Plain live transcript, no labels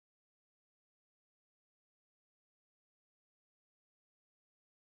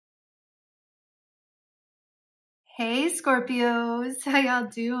Hey Scorpios, how y'all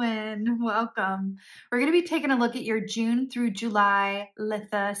doing? Welcome. We're going to be taking a look at your June through July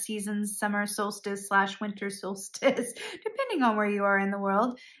Litha seasons, summer solstice / winter solstice, depending on where you are in the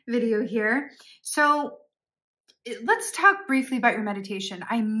world, video here. So let's talk briefly about your meditation.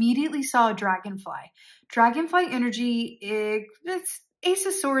 I immediately saw a dragonfly. Dragonfly energy, it's Ace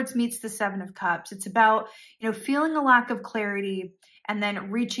of Swords meets the Seven of Cups. It's about, feeling a lack of clarity and then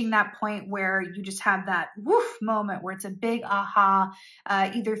reaching that point where you just have that woof moment where it's a big aha,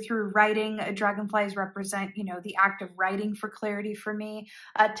 either through writing. Dragonflies represent, the act of writing for clarity for me,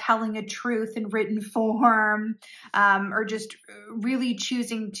 telling a truth in written form, or just really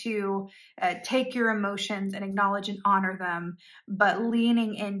choosing to take your emotions and acknowledge and honor them, but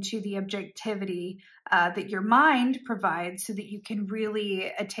leaning into the objectivity that your mind provides so that you can really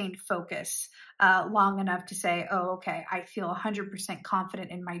attain focus long enough to say, oh, okay, I feel 100% confident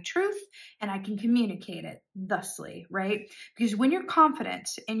in my truth and I can communicate it thusly, right? Because when you're confident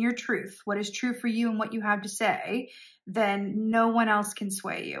in your truth, what is true for you and what you have to say, then no one else can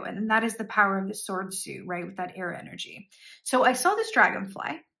sway you. And that is the power of the sword suit, right? With that air energy. So I saw this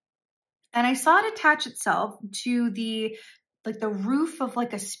dragonfly and I saw it attach itself to the roof of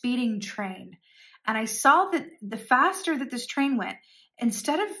like a speeding train. And I saw that the faster that this train went,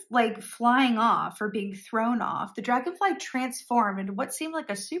 instead of like flying off or being thrown off, the dragonfly transformed into what seemed like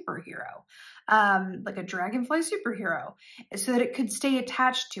a superhero, like a dragonfly superhero, so that it could stay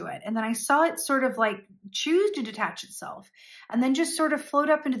attached to it. And then I saw it sort of like choose to detach itself and then just sort of float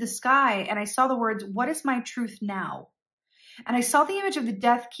up into the sky. And I saw the words, "What is my truth now?" And I saw the image of the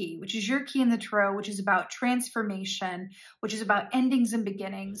death key, which is your key in the tarot, which is about transformation, which is about endings and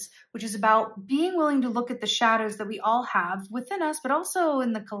beginnings, which is about being willing to look at the shadows that we all have within us, but also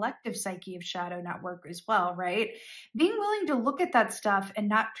in the collective psyche of shadow network as well, right? Being willing to look at that stuff and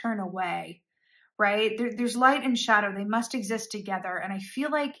not turn away, right? There's light and shadow. They must exist together. And I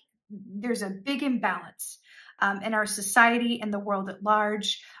feel like there's a big imbalance in our society and the world at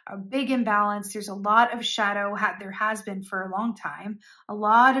large, a big imbalance. There's a lot of shadow. There has been for a long time, a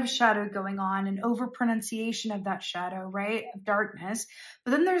lot of shadow going on and overpronunciation of that shadow, right? Of darkness.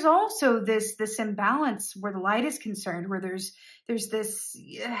 But then there's also this imbalance where the light is concerned, where there's this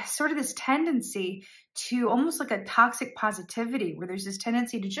sort of this tendency to almost like a toxic positivity, where there's this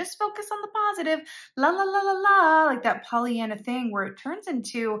tendency to just focus on the positive, la, la, la, la, la, like that Pollyanna thing where it turns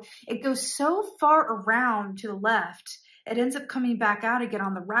into, it goes so far around to the left, it ends up coming back out again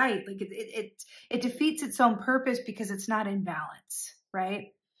on the right. Like it defeats its own purpose because it's not in balance, right?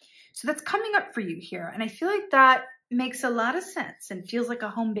 So that's coming up for you here. And I feel like that makes a lot of sense and feels like a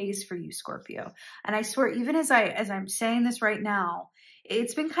home base for you, Scorpio. And I swear, even as I'm saying this right now,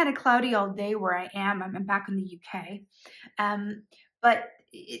 it's been kind of cloudy all day where I am. I'm back in the UK. But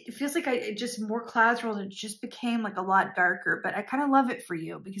it feels like more clouds rolled. It just became like a lot darker, but I kind of love it for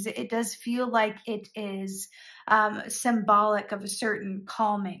you because it does feel like it is symbolic of a certain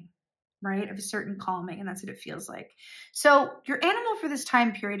calming, right? Of a certain calming. And that's what it feels like. So your animal for this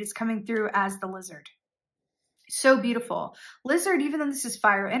time period is coming through as the lizard. So beautiful. Lizard, even though this is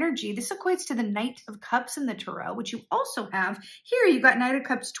fire energy, this equates to the Knight of Cups in the tarot, which you also have here. You've got Knight of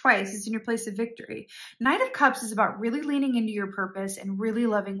Cups twice. It's in your place of victory. Knight of Cups is about really leaning into your purpose and really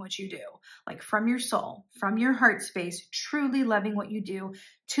loving what you do, like from your soul, from your heart space, truly loving what you do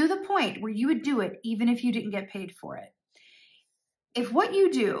to the point where you would do it even if you didn't get paid for it. If what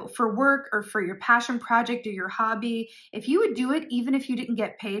you do for work or for your passion project or your hobby, if you would do it even if you didn't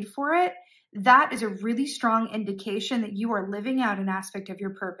get paid for it, that is a really strong indication that you are living out an aspect of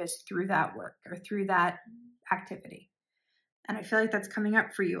your purpose through that work or through that activity. And I feel like that's coming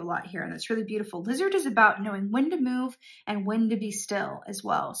up for you a lot here. And that's really beautiful. Lizard is about knowing when to move and when to be still as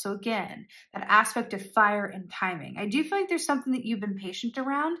well. So again, that aspect of fire and timing. I do feel like there's something that you've been patient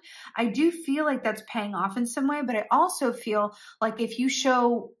around. I do feel like that's paying off in some way, but I also feel like if you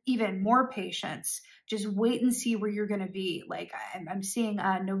show even more patience, just wait and see where you're going to be. Like I'm seeing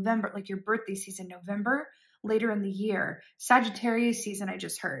November, like your birthday season, November, later in the year, Sagittarius season, I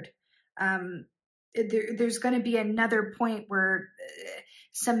just heard. There's going to be another point where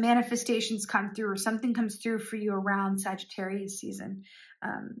some manifestations come through or something comes through for you around Sagittarius season.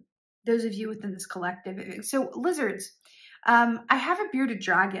 Those of you within this collective. So lizards, I have a bearded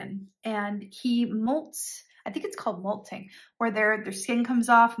dragon and he molts. I think it's called molting, where their skin comes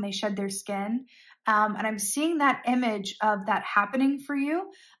off and they shed their skin. And I'm seeing that image of that happening for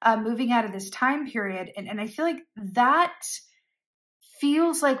you, moving out of this time period. And I feel like that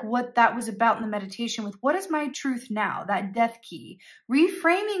feels like what that was about in the meditation with what is my truth now, that death key,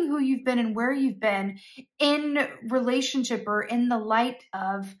 reframing who you've been and where you've been in relationship or in the light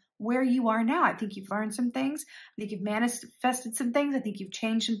of where you are now. I think you've learned some things. I think you've manifested some things. I think you've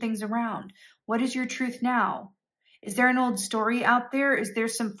changed some things around. What is your truth now? Is there an old story out there? Is there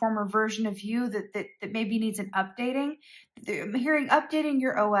some former version of you that maybe needs an updating? I'm hearing updating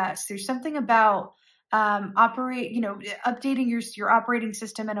your OS. There's something about updating your operating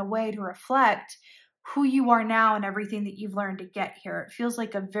system in a way to reflect who you are now and everything that you've learned to get here. It feels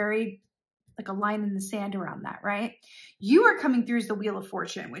like a line in the sand around that, right? You are coming through as the Wheel of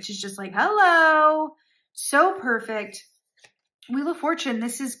Fortune, which is just like, hello, so perfect. Wheel of Fortune,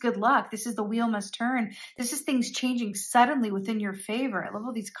 this is good luck. This is the wheel must turn. This is things changing suddenly within your favor. I love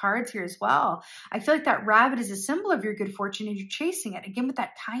all these cards here as well. I feel like that rabbit is a symbol of your good fortune and you're chasing it. Again, with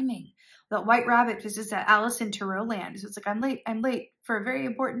that timing. That white rabbit is just that Alice in Tarotland. So it's like, I'm late for a very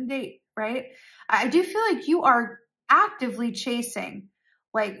important date, right? I do feel like you are actively chasing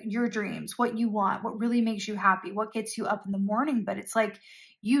like your dreams, what you want, what really makes you happy, what gets you up in the morning. But it's like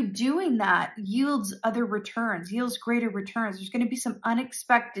you doing that yields other returns, yields greater returns. There's going to be some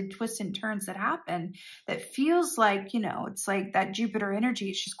unexpected twists and turns that happen that feels like, it's like that Jupiter energy.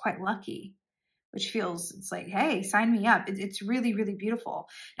 It's just quite lucky, which feels, it's like, hey, sign me up. It's really, really beautiful.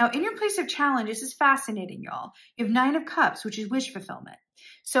 Now, in your place of challenge, this is fascinating, y'all. You have 9 of Cups, which is wish fulfillment.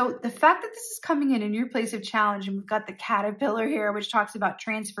 So the fact that this is coming in your place of challenge, and we've got the caterpillar here, which talks about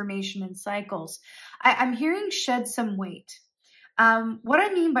transformation and cycles, I'm hearing shed some weight. What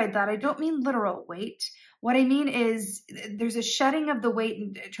I mean by that, I don't mean literal weight. What I mean is there's a shedding of the weight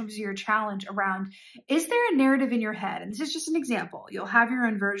in terms of your challenge around, is there a narrative in your head? And this is just an example. You'll have your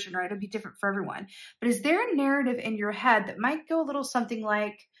own version, right? It'll be different for everyone. But is there a narrative in your head that might go a little something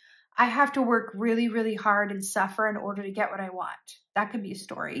like, I have to work really, really hard and suffer in order to get what I want? That could be a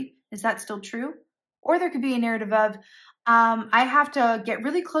story. Is that still true? Or there could be a narrative of, I have to get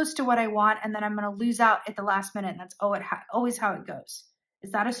really close to what I want and then I'm going to lose out at the last minute. And that's always how it goes.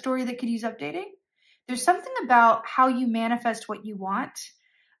 Is that a story that could use updating? There's something about how you manifest what you want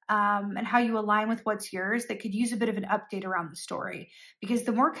and how you align with what's yours that could use a bit of an update around the story. Because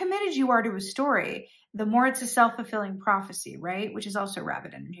the more committed you are to a story, the more it's a self-fulfilling prophecy, right? Which is also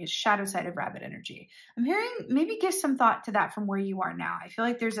rabbit energy, it's shadow side of rabbit energy. I'm hearing maybe give some thought to that from where you are now. I feel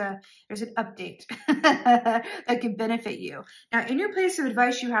like there's an update that could benefit you. Now, in your place of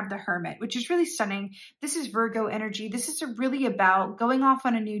advice, you have the Hermit, which is really stunning. This is Virgo energy. This is really about going off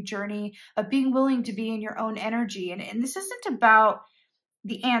on a new journey, of being willing to be in your own energy. And this isn't about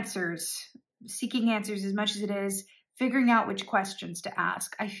the answers, seeking answers as much as it is figuring out which questions to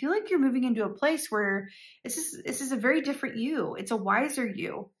ask. I feel like you're moving into a place where this is a very different you. It's a wiser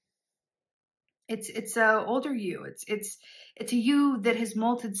you. It's a older you. It's a you that has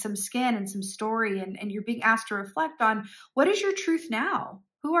molted some skin and some story, and you're being asked to reflect on, what is your truth now?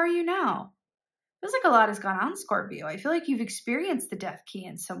 Who are you now? Feels like a lot has gone on, Scorpio. I feel like you've experienced the death key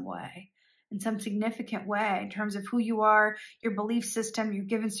in some way, in some significant way, in terms of who you are, your belief system, your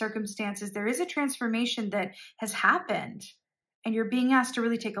given circumstances. There is a transformation that has happened, and you're being asked to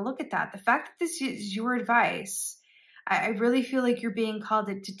really take a look at that. The fact that this is your advice, I really feel like you're being called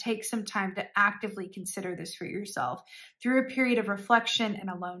to take some time to actively consider this for yourself through a period of reflection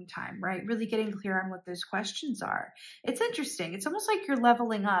and alone time, right? Really getting clear on what those questions are. It's interesting. It's almost like you're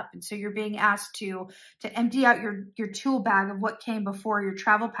leveling up. And so you're being asked to empty out your tool bag of what came before, your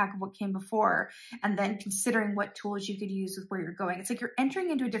travel pack of what came before, and then considering what tools you could use with where you're going. It's like you're entering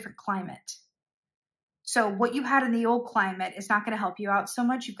into a different climate. So what you had in the old climate is not going to help you out so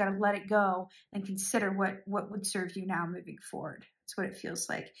much. You've got to let it go and consider what would serve you now moving forward. That's what it feels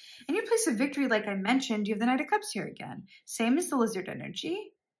like. In your place of victory, like I mentioned, you have the Knight of Cups here again. Same as the Lizard energy,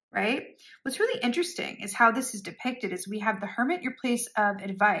 right? What's really interesting is how this is depicted is we have the Hermit, your place of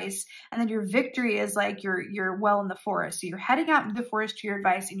advice, and then your victory is like you're well in the forest. So you're heading out into the forest to your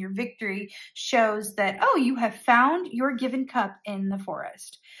advice, and your victory shows that, oh, you have found your given cup in the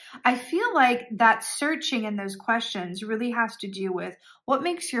forest. I feel like that searching and those questions really has to do with what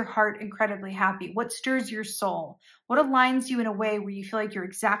makes your heart incredibly happy, what stirs your soul, what aligns you in a way where you feel like you're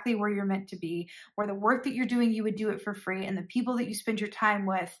exactly where you're meant to be, where the work that you're doing, you would do it for free, and the people that you spend your time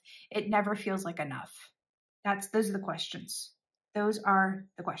with, it never feels like enough. Those are the questions. Those are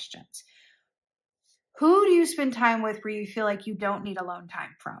the questions. Who do you spend time with where you feel like you don't need alone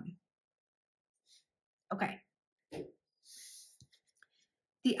time from? Okay.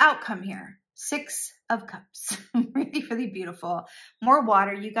 The outcome here, 6 of Cups, really, really beautiful. More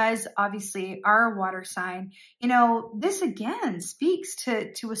water. You guys obviously are a water sign. This again speaks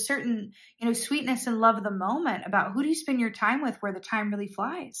to a certain, sweetness and love of the moment about who do you spend your time with where the time really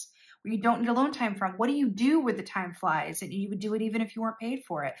flies, where you don't need alone time from? What do you do where the time flies? And you would do it even if you weren't paid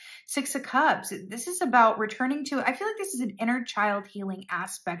for it. Six of Cups. This is about returning to, I feel like this is an inner child healing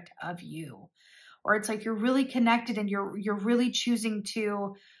aspect of you. Or it's like you're really connected and you're really choosing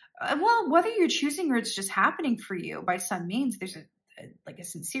to, well, whether you're choosing or it's just happening for you by some means, there's like a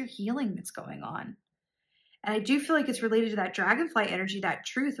sincere healing that's going on. And I do feel like it's related to that dragonfly energy, that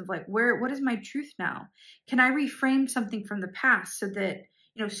truth of like, what is my truth now? Can I reframe something from the past so that,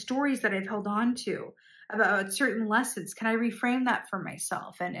 stories that I've held on to about certain lessons, can I reframe that for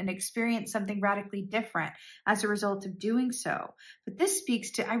myself and experience something radically different as a result of doing so? But this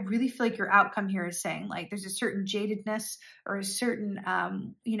speaks to, I really feel like your outcome here is saying like there's a certain jadedness or a certain,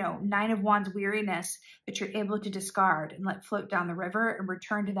 Nine of Wands weariness that you're able to discard and let float down the river and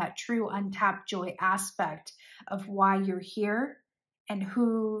return to that true untapped joy aspect of why you're here and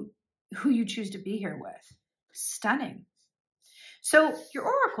who you choose to be here with. Stunning. So your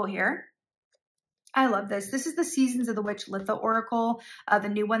oracle here, I love this. This is the Seasons of the Witch Litha Oracle, the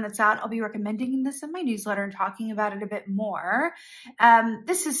new one that's out. I'll be recommending this in my newsletter and talking about it a bit more.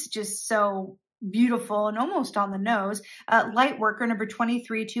 This is just so beautiful and almost on the nose. Light worker number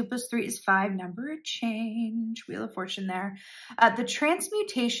 23, 2 + 3 is 5, number of change, Wheel of Fortune there. The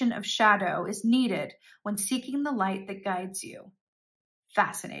transmutation of shadow is needed when seeking the light that guides you.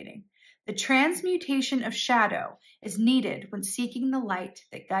 Fascinating. The transmutation of shadow is needed when seeking the light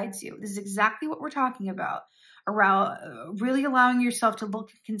that guides you. This is exactly what we're talking about, around really allowing yourself to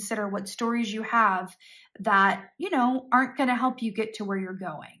look and consider what stories you have that, aren't going to help you get to where you're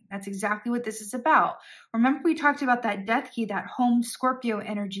going. That's exactly what this is about. Remember, we talked about that death key, that home Scorpio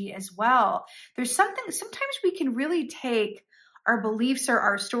energy as well. There's sometimes we can really take our beliefs or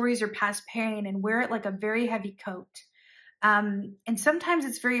our stories or past pain and wear it like a very heavy coat. And sometimes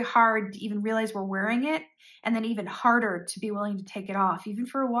it's very hard to even realize we're wearing it, and then even harder to be willing to take it off, even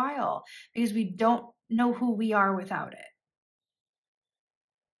for a while, because we don't know who we are without it.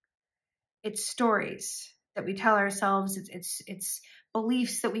 It's stories that we tell ourselves. It's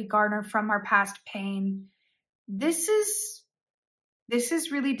beliefs that we garner from our past pain. This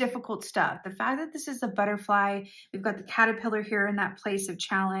is really difficult stuff. The fact that this is a butterfly, we've got the caterpillar here in that place of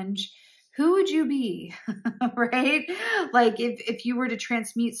challenge. Who would you be, right? Like if you were to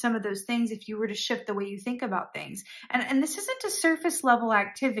transmute some of those things, if you were to shift the way you think about things. And this isn't a surface level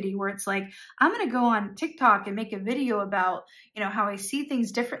activity where it's like, I'm going to go on TikTok and make a video about, how I see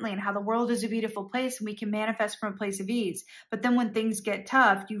things differently and how the world is a beautiful place and we can manifest from a place of ease. But then when things get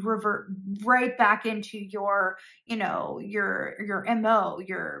tough, you revert right back into your MO,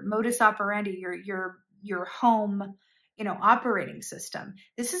 your modus operandi, your home, operating system.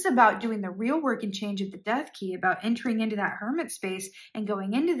 This is about doing the real work and change of the death key, about entering into that hermit space and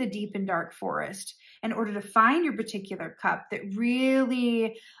going into the deep and dark forest in order to find your particular cup that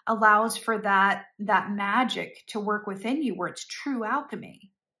really allows for that magic to work within you, where it's true alchemy.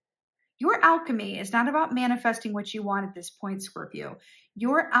 Your alchemy is not about manifesting what you want at this point, Scorpio.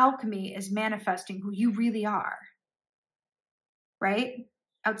 Your alchemy is manifesting who you really are, right?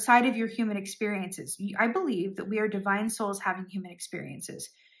 Outside of your human experiences. I believe that we are divine souls having human experiences.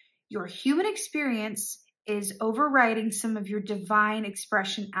 Your human experience is overriding some of your divine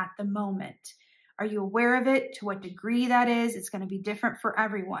expression at the moment. Are you aware of it? To what degree that is? It's going to be different for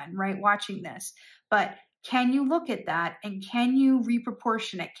everyone, right? Watching this. But can you look at that and can you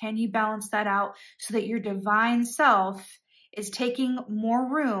reproportion it? Can you balance that out so that your divine self is taking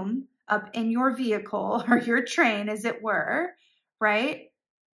more room up in your vehicle or your train, as it were, right?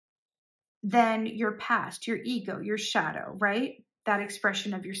 Than your past, your ego, your shadow, right? That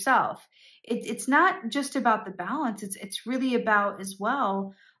expression of yourself. It's not just about the balance. It's really about as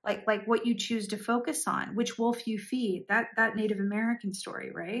well, like what you choose to focus on, which wolf you feed, that Native American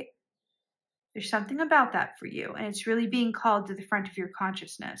story, right? There's something about that for you, and it's really being called to the front of your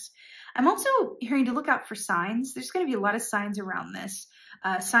consciousness. I'm also hearing to look out for signs. There's going to be a lot of signs around this.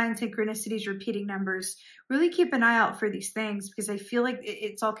 Signs, synchronicities, repeating numbers. Really keep an eye out for these things, because I feel like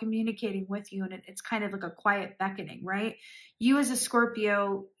it's all communicating with you, and it's kind of like a quiet beckoning, right? You as a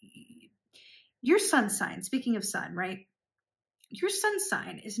Scorpio, your sun sign, speaking of sun, right? Your sun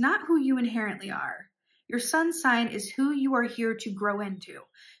sign is not who you inherently are. Your sun sign is who you are here to grow into.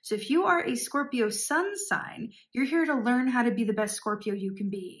 So if you are a Scorpio sun sign, you're here to learn how to be the best Scorpio you can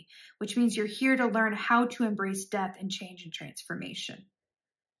be, which means you're here to learn how to embrace death and change and transformation,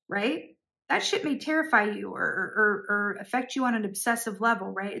 right? That shit may terrify you or affect you on an obsessive level,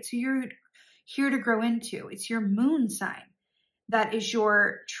 right? It's who you're here to grow into. It's your moon sign. That is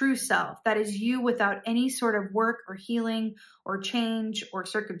your true self. That is you without any sort of work or healing or change or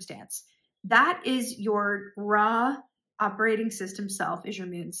circumstance. That is your raw, operating system self is your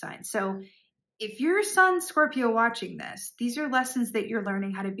moon sign. So if you're Sun Scorpio watching this, these are lessons that you're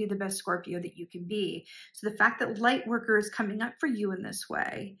learning how to be the best Scorpio that you can be. So the fact that light worker is coming up for you in this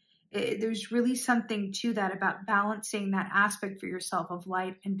way, there's really something to that about balancing that aspect for yourself of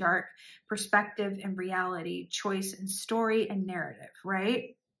light and dark, perspective and reality, choice and story and narrative,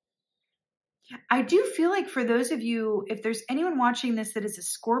 right? I do feel like for those of you, if there's anyone watching this that is a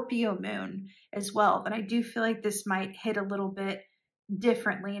Scorpio moon as well, then I do feel like this might hit a little bit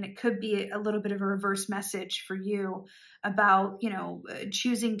differently, and it could be a little bit of a reverse message for you about, you know,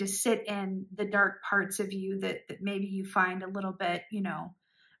 choosing to sit in the dark parts of you that maybe you find a little bit, you know,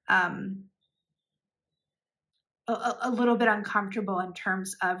 a little bit uncomfortable in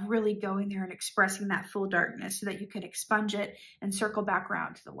terms of really going there and expressing that full darkness so that you can expunge it and circle back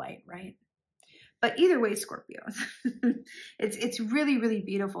around to the light, right? But either way, Scorpio, it's really, really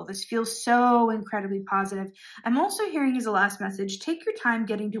beautiful. This feels so incredibly positive. I'm also hearing as a last message, take your time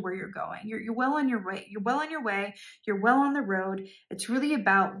getting to where you're going. You're well on your way. You're well on your way. You're well on the road. It's really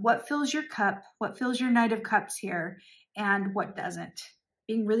about what fills your cup, what fills your Knight of Cups here, and what doesn't.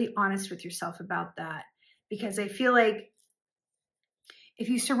 Being really honest with yourself about that. Because I feel like if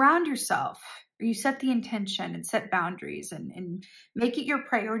you surround yourself, or you set the intention and set boundaries and make it your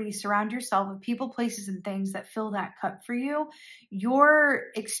priority, surround yourself with people, places, and things that fill that cup for you, your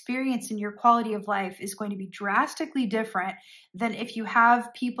experience and your quality of life is going to be drastically different than if you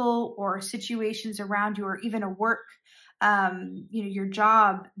have people or situations around you, or even a work, you know, your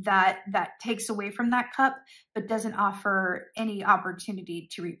job that takes away from that cup, but doesn't offer any opportunity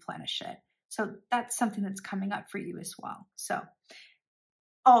to replenish it. So that's something that's coming up for you as well. So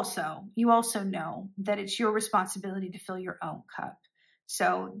also, you also know that it's your responsibility to fill your own cup.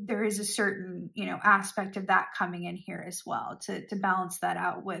 So there is a certain, you know, aspect of that coming in here as well to balance that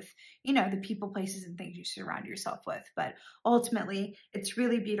out with, you know, the people, places, and things you surround yourself with. But ultimately, it's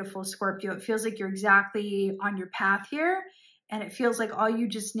really beautiful, Scorpio. It feels like you're exactly on your path here. And it feels like all you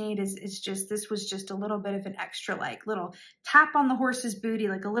just need is just, this was just a little bit of an extra, like, little tap on the horse's booty,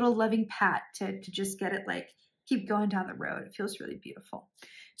 like a little loving pat to just get it, like, keep going down the road. It feels really beautiful.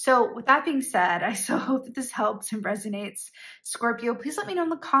 So with that being said, I so hope that this helps and resonates. Scorpio, please let me know in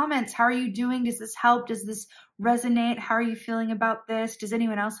the comments. How are you doing? Does this help? Does this resonate? How are you feeling about this? Does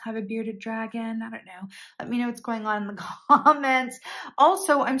anyone else have a bearded dragon? I don't know. Let me know what's going on in the comments.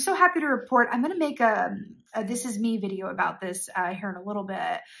 Also, I'm so happy to report I'm going to make a This Is Me video about this here in a little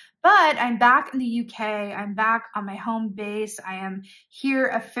bit. But I'm back in the UK. I'm back on my home base. I am here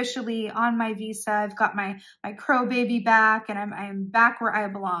officially on my visa. I've got my crow baby back, and I'm back where I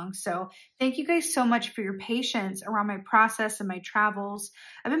belong. So thank you guys so much for your patience around my process and my travels.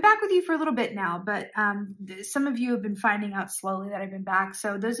 I've been back with you for a little bit now, but some of you have been finding out slowly that I've been back.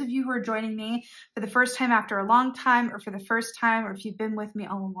 So those of you who are joining me for the first time after a long time, or for the first time, or if you've been with me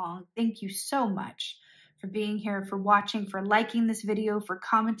all along, thank you so much for being here, for watching, for liking this video, for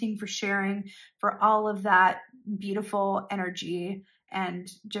commenting, for sharing, for all of that beautiful energy, and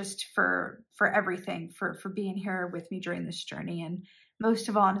just for everything, for being here with me during this journey. And most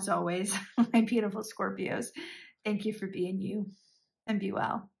of all, and as always, my beautiful Scorpios, thank you for being you, and be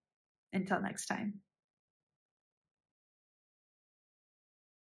well. Until next time.